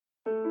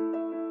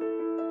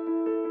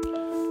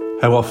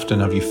How often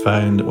have you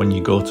found that when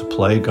you go to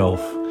play golf,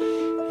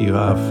 you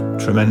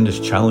have tremendous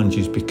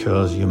challenges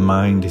because your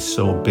mind is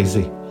so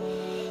busy?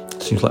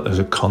 It seems like there's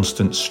a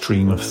constant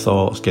stream of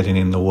thoughts getting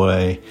in the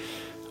way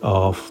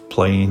of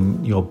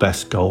playing your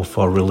best golf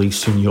or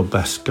releasing your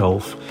best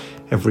golf.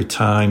 Every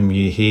time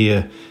you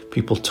hear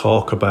people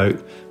talk about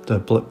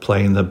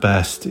playing the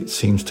best, it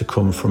seems to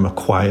come from a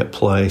quiet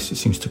place. It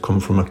seems to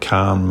come from a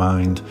calm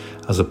mind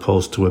as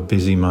opposed to a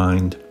busy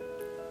mind.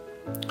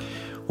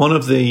 One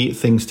of the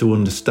things to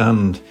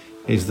understand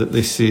is that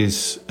this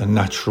is a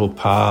natural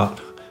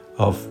part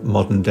of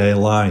modern day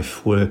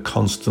life. We're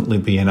constantly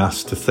being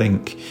asked to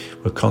think.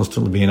 We're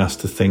constantly being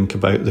asked to think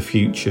about the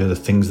future, the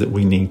things that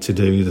we need to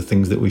do, the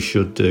things that we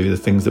should do, the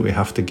things that we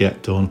have to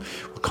get done.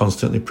 We're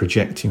constantly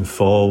projecting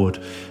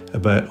forward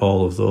about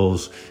all of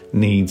those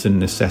needs and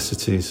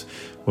necessities.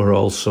 We're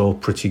also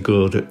pretty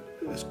good at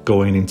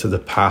going into the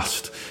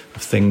past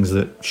of things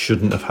that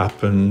shouldn't have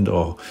happened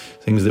or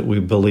things that we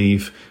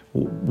believe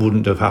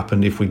wouldn't have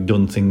happened if we'd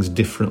done things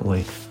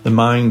differently. The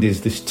mind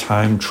is this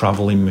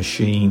time-travelling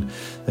machine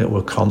that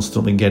we're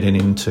constantly getting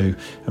into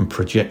and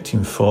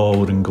projecting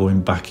forward and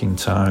going back in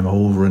time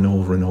over and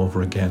over and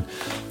over again.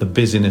 The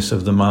busyness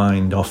of the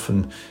mind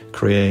often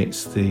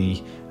creates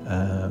the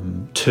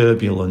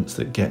turbulence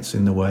that gets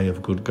in the way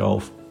of good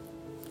golf.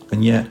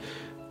 And yet,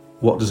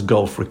 what does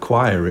golf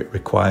require? It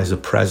requires a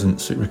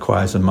presence. It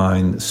requires a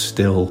mind that's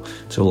still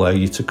to allow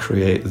you to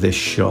create this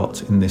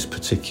shot in this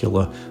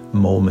particular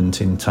moment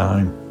in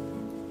time.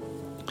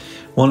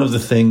 One of the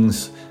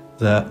things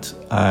that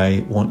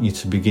I want you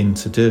to begin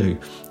to do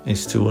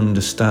is to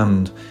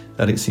understand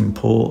that it's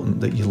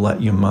important that you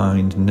let your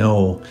mind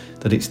know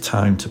that it's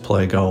time to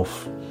play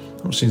golf.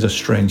 It seems a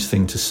strange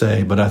thing to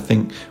say, but I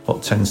think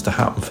what tends to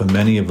happen for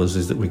many of us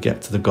is that we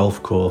get to the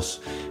golf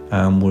course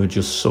and we're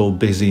just so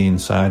busy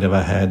inside of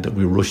our head that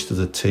we rush to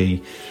the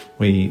tee.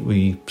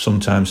 We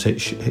sometimes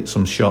hit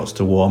some shots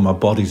to warm our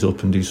bodies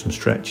up and do some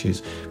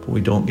stretches, but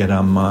we don't get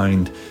our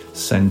mind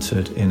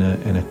centered in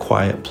a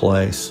quiet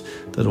place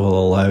that will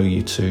allow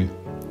you to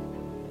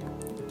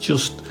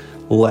just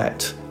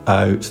let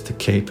out the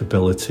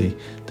capability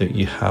that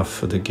you have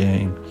for the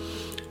game.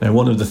 Now,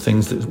 one of the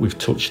things that we've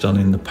touched on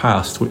in the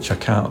past, which I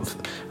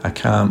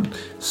can't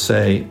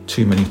say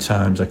too many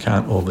times, I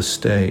can't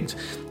overstate,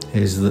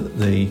 is that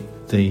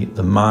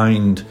the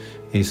mind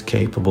is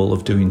capable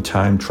of doing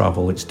time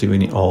travel. It's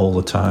doing it all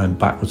the time,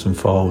 backwards and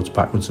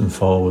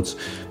forwards,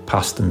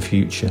 past and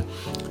future.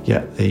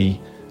 Yet the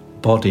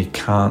body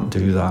can't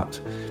do that.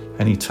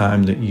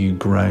 Anytime that you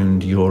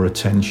ground your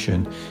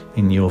attention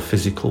in your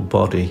physical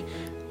body,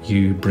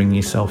 you bring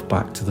yourself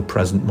back to the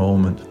present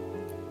moment.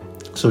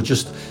 So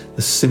just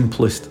the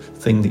simplest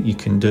thing that you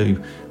can do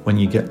when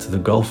you get to the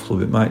golf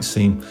club, it might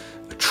seem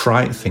a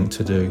trite thing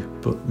to do,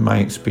 but my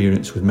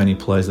experience with many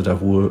players that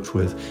I've worked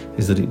with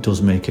is that it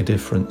does make a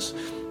difference,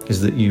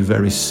 is that you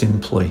very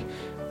simply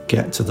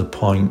get to the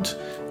point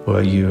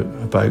where you're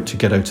about to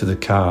get out of the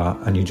car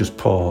and you just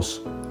pause.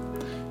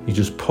 You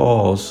just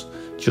pause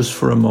just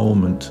for a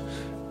moment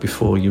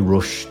before you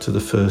rush to the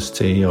first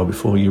tee or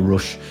before you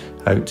rush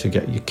out to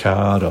get your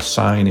card or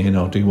sign in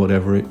or do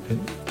whatever.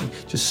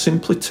 Just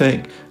simply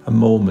take a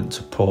moment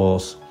to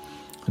pause.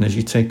 And as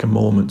you take a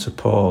moment to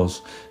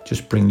pause,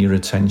 just bring your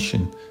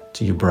attention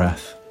to your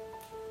breath.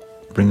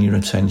 Bring your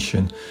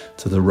attention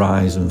to the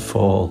rise and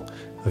fall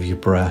of your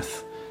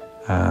breath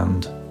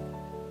and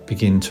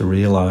begin to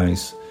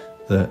realise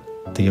that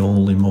the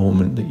only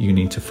moment that you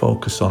need to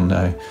focus on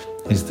now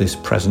is this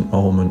present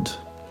moment,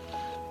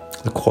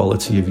 the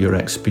quality of your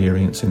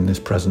experience in this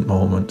present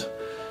moment.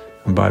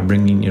 And by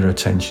bringing your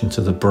attention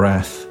to the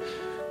breath,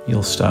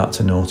 you'll start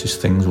to notice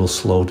things will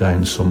slow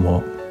down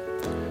somewhat.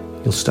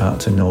 You'll start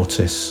to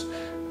notice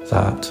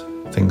that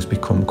things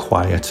become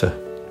quieter.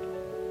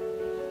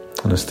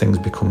 And as things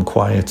become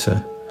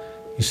quieter,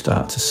 you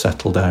start to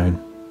settle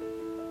down.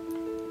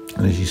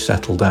 And as you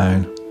settle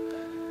down,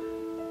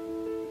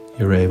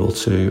 you're able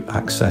to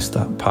access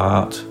that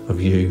part of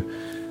you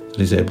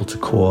that is able to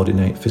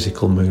coordinate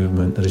physical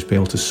movement, that is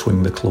able to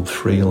swing the club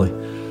freely.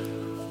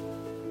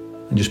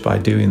 And just by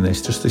doing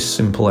this, just this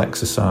simple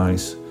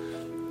exercise,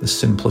 the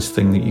simplest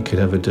thing that you could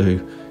ever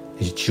do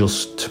is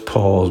just to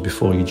pause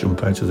before you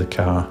jump out of the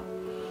car.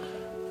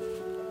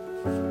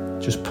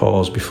 Just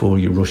pause before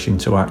you rush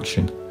into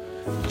action.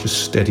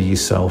 Just steady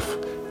yourself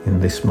in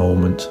this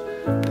moment,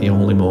 the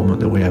only moment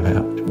that we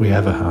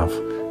ever have,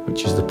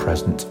 which is the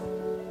present.